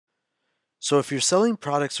So if you're selling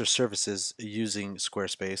products or services using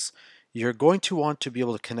Squarespace, you're going to want to be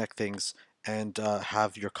able to connect things and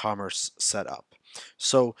have your commerce set up.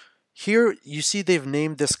 So here you see they've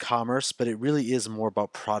named this commerce, but it really is more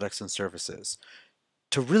about products and services.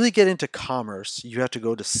 To really get into commerce, you have to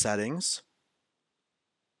go to settings,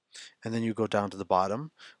 and then you go down to the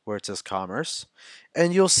bottom where it says commerce,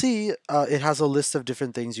 and you'll see it has a list of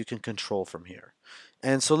different things you can control from here.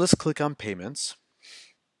 And so let's click on payments.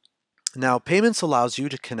 Now, payments allows you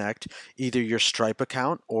to connect either your Stripe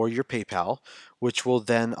account or your PayPal, which will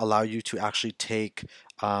then allow you to actually take,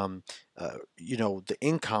 the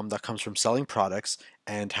income that comes from selling products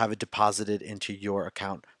and have it deposited into your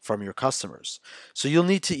account from your customers. So you'll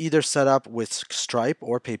need to either set up with Stripe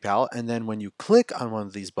or PayPal, and then when you click on one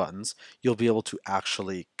of these buttons, you'll be able to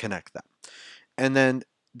actually connect them. And then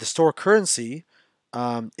the store currency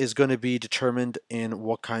is going to be determined in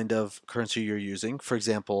what kind of currency you're using. For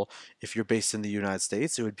example, if you're based in the United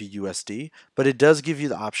States, it would be USD, but it does give you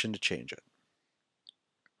the option to change it.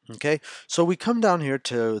 Okay, so we come down here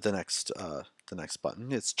to the next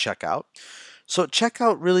button. It's checkout. So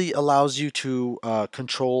checkout really allows you to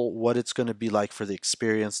control what it's going to be like for the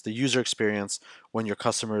experience, the user experience, when your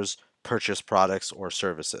customers purchase products or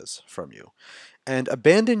services from you. And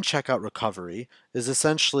abandoned checkout recovery is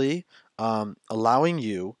essentially allowing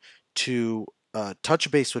you to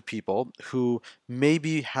touch base with people who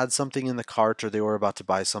maybe had something in the cart or they were about to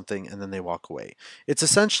buy something and then they walk away. It's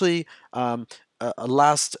essentially a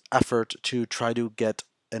last effort to try to get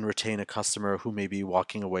and retain a customer who may be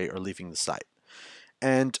walking away or leaving the site.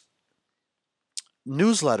 And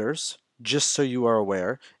newsletters, just so you are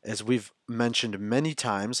aware, as we've mentioned many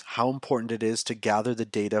times, how important it is to gather the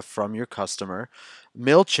data from your customer.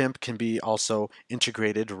 MailChimp can be also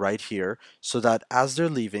integrated right here so that as they're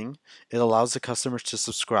leaving, it allows the customers to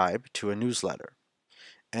subscribe to a newsletter.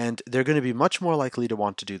 And they're going to be much more likely to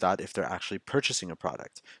want to do that if they're actually purchasing a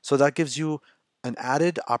product. So that gives you an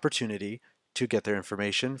added opportunity to get their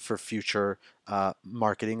information for future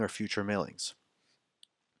marketing or future mailings.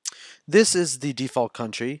 This is the default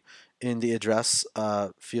country in the address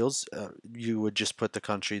fields. You would just put the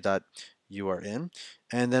country that you are in.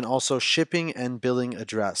 And then also shipping and billing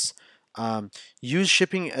address. Use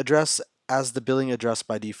shipping address as the billing address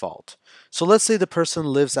by default. So let's say the person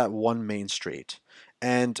lives at 1 Main Street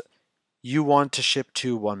and you want to ship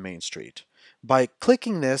to 1 Main Street. By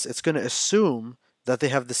clicking this, it's going to assume that they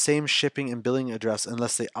have the same shipping and billing address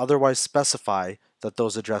unless they otherwise specify that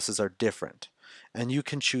those addresses are different. And you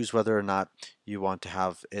can choose whether or not you want to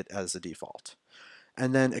have it as a default.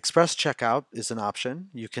 And then express checkout is an option.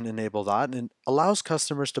 You can enable that and it allows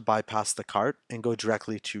customers to bypass the cart and go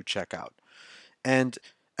directly to checkout. And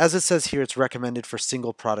as it says here, it's recommended for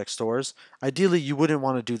single product stores. Ideally, you wouldn't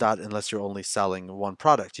want to do that unless you're only selling one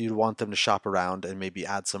product. You'd want them to shop around and maybe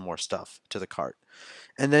add some more stuff to the cart.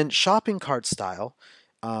 And then shopping cart style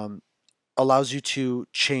allows you to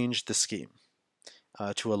change the scheme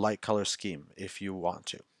to a light color scheme if you want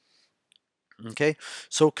to. Okay,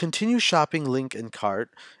 so continue shopping link and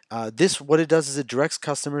cart. This, what it does is it directs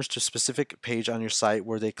customers to a specific page on your site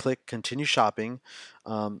where they click continue shopping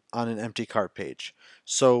on an empty cart page.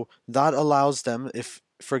 So that allows them, if,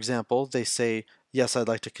 for example, they say, yes, I'd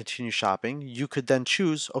like to continue shopping, you could then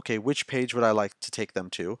choose, okay, which page would I like to take them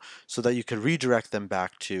to so that you could redirect them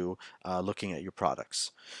back to looking at your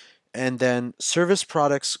products. And then service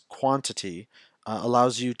products quantity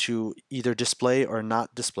allows you to either display or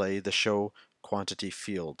not display the show quantity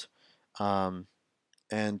field.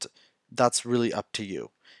 And that's really up to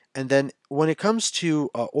you. And then when it comes to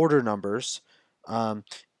order numbers,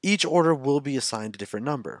 each order will be assigned a different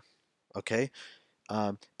number. Okay.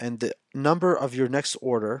 And the number of your next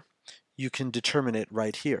order, you can determine it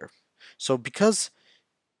right here. So because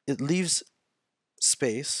it leaves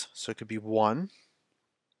space, so it could be 1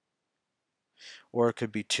 or it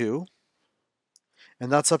could be 2,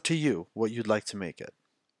 and that's up to you what you'd like to make it.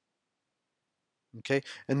 Okay,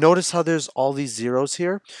 and notice how there's all these zeros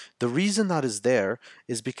here. The reason that is there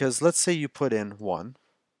is because let's say you put in 1.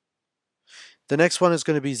 The next one is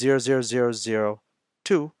going to be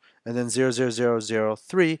 00002 and then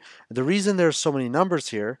 00003. The reason there's so many numbers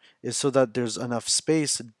here is so that there's enough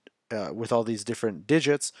space with all these different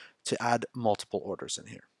digits to add multiple orders in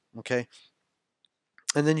here. Okay,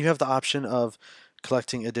 and then you have the option of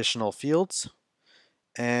collecting additional fields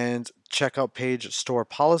and checkout page store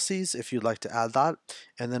policies if you'd like to add that,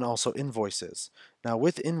 and then also invoices. Now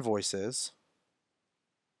with invoices,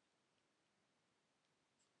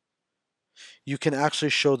 you can actually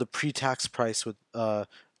show the pre-tax price with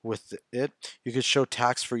it. You could show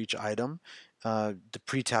tax for each item, the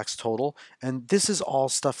pre-tax total, and this is all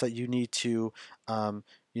stuff that you need to, um,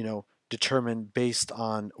 determine based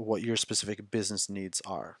on what your specific business needs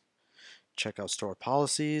are. Checkout store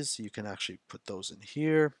policies, you can actually put those in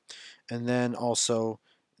here, and then also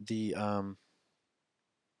the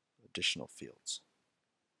additional fields.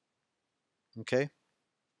 Okay,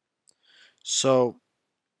 so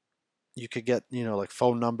you could get, like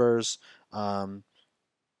phone numbers. Um,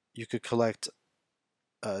 you could collect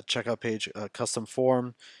a checkout page, a custom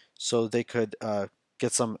form, so they could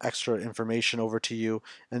get some extra information over to you.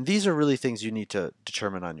 And these are really things you need to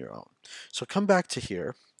determine on your own. So come back to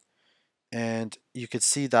here, and you could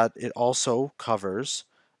see that it also covers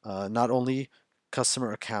not only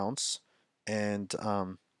customer accounts and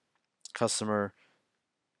customer,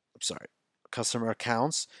 I'm sorry, customer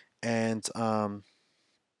accounts and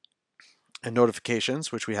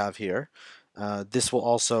notifications, which we have here. This will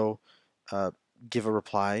also uh, give a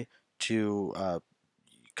reply to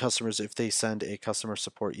customers if they send a customer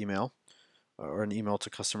support email or an email to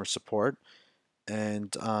customer support,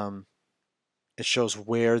 and it shows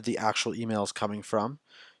where the actual email is coming from.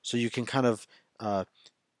 So you can kind of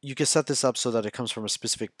you can set this up so that it comes from a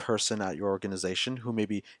specific person at your organization who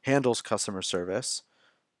maybe handles customer service.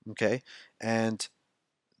 Okay, and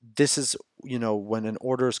this is, when an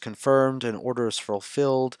order is confirmed, an order is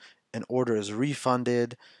fulfilled, an order is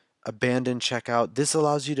refunded, abandoned checkout. This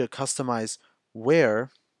allows you to customize where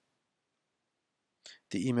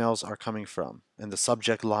the emails are coming from, and the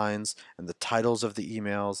subject lines, and the titles of the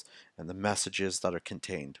emails, and the messages that are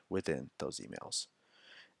contained within those emails.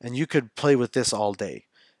 And you could play with this all day.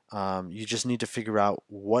 You just need to figure out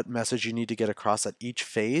what message you need to get across at each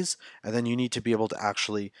phase, and then you need to be able to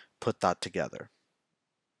actually put that together.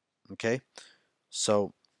 Okay,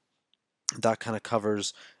 so that kind of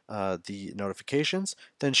covers the notifications.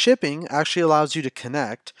 Then shipping actually allows you to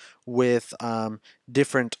connect with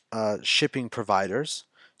different shipping providers.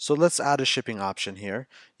 So let's add a shipping option here.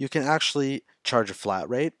 You can actually charge a flat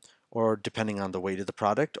rate, or depending on the weight of the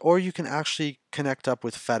product, or you can actually connect up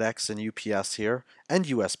with FedEx and UPS here and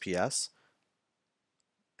USPS.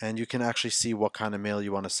 And you can actually see what kind of mail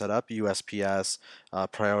you want to set up, USPS,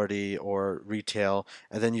 priority, or retail.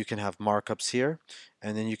 And then you can have markups here.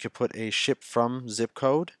 And then you can put a ship from zip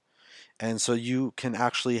code. And so they can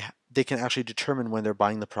actually determine when they're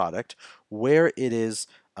buying the product, where it is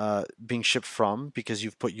being shipped from, because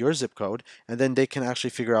you've put your zip code. And then they can actually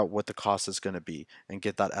figure out what the cost is going to be and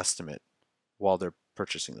get that estimate while they're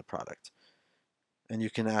purchasing the product. And you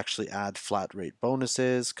can actually add flat rate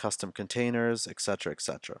bonuses, custom containers, etc.,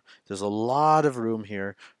 etc. There's a lot of room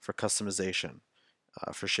here for customization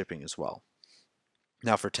for shipping as well.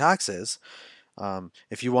 Now for taxes,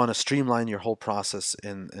 if you want to streamline your whole process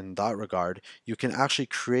in that regard, you can actually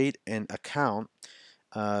create an account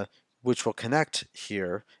uh, which will connect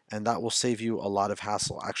here, and that will save you a lot of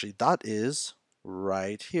hassle. Actually, that is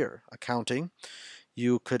right here, accounting.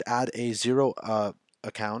 You could add a zero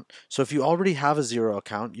account. So if you already have a zero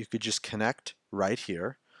account, you could just connect right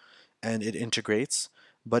here and it integrates.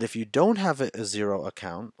 But if you don't have a zero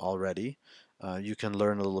account already, you can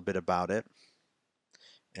learn a little bit about it.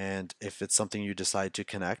 And if it's something you decide to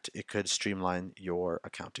connect, it could streamline your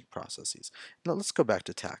accounting processes. Now let's go back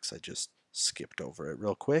to tax. I just skipped over it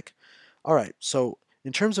real quick. All right, so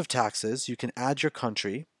in terms of taxes, you can add your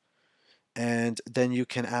country, and then you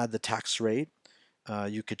can add the tax rate.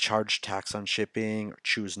 You could charge tax on shipping or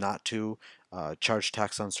choose not to, charge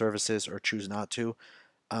tax on services or choose not to.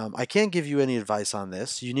 I can't give you any advice on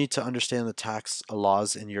this. You need to understand the tax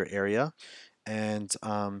laws in your area, and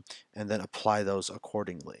then apply those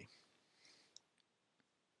accordingly.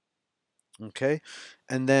 Okay,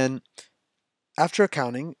 and then after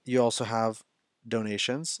accounting, you also have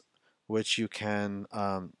donations, which you can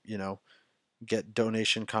get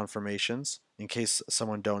donation confirmations in case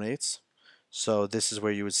someone donates. So this is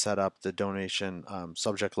where you would set up the donation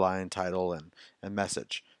subject line, title, and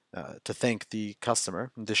message to thank the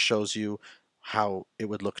customer. This shows you how it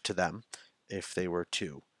would look to them if they were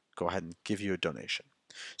to go ahead and give you a donation.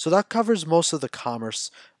 So that covers most of the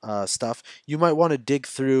commerce stuff. You might want to dig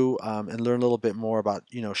through and learn a little bit more about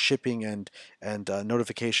shipping and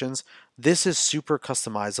notifications. This is super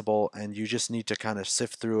customizable, and you just need to kind of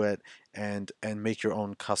sift through it and make your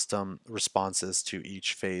own custom responses to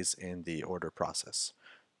each phase in the order process.